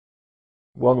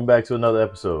Welcome back to another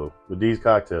episode with these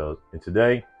cocktails. And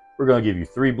today we're going to give you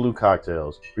 3 blue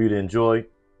cocktails for you to enjoy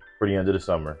for the end of the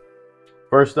summer.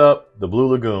 First up, the Blue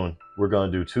Lagoon. We're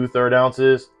going to do 2/3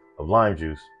 ounces of lime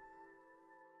juice.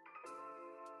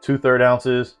 2/3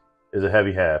 ounces is a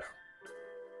heavy half.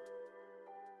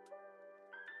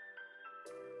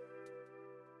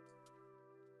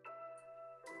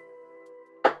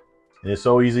 And it's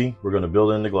so easy, we're going to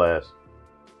build it in the glass.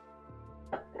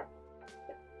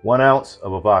 1 ounce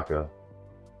of a vodka.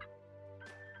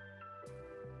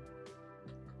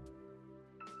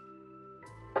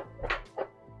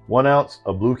 1 ounce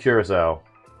of blue curaçao.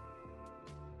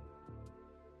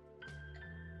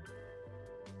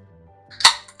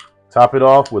 Top it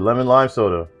off with lemon lime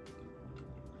soda.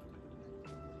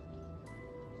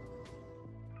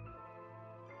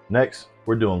 Next,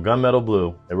 we're doing gunmetal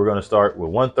blue, and we're going to start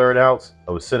with 1/3 ounce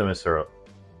of cinnamon syrup.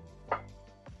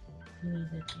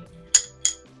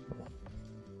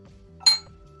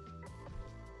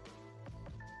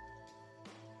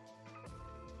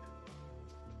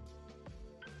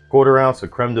 Quarter ounce of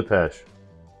Crème de Pêche.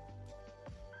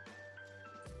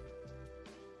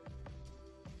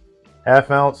 Half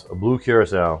ounce of blue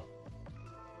curaçao.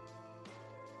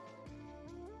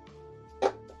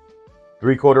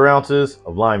 3/4 ounces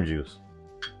of lime juice.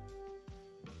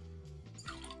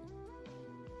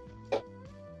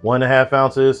 1.5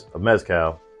 ounces of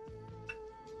mezcal.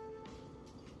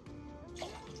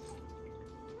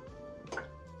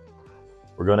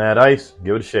 We're going to add ice,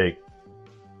 give it a shake.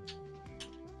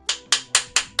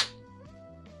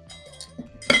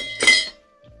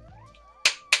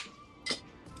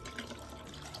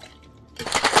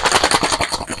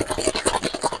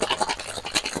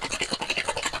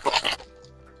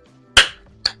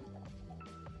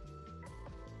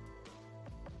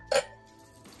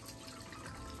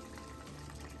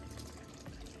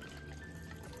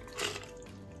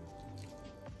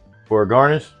 For a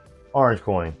garnish, orange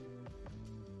coin.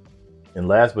 And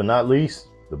last but not least,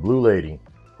 the Blue Lady.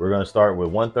 We're going to start with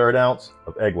 1/3 ounce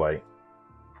of egg white.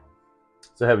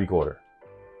 It's a heavy quarter.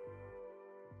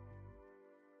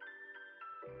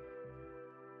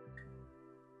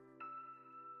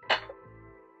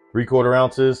 Three-quarter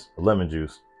ounces of lemon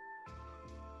juice.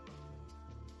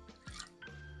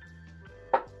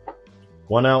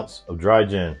 1 ounce of dry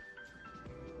gin.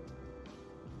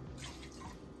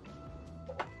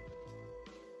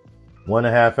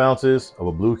 1.5 ounces of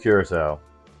a blue curaçao.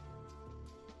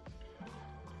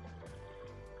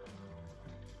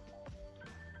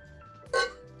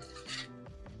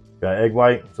 Got egg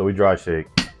white, so we dry shake.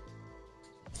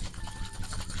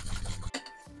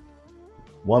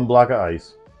 1 block of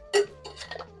ice.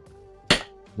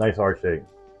 Nice hard shake.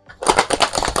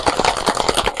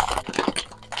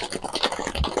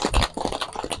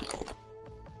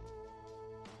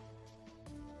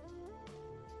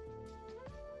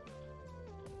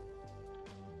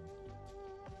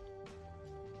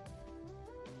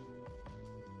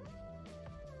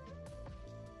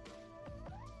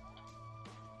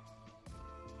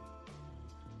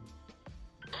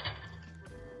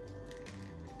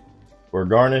 For a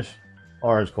garnish,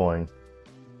 orange coin.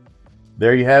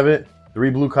 There you have it, 3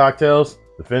 blue cocktails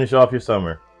to finish off your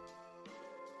summer.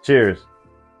 Cheers.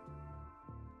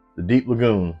 The Deep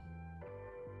Lagoon.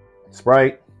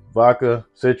 Sprite, vodka,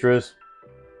 citrus,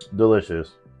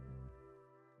 delicious.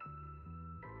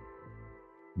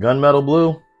 Gunmetal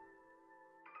blue,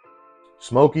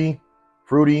 smoky,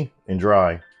 fruity, and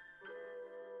dry.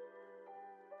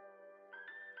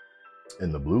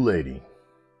 And the Blue Lady.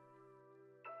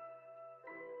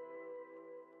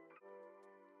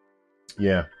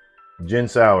 Yeah, gin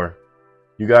sour.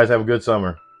 You guys have a good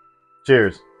summer.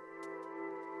 Cheers.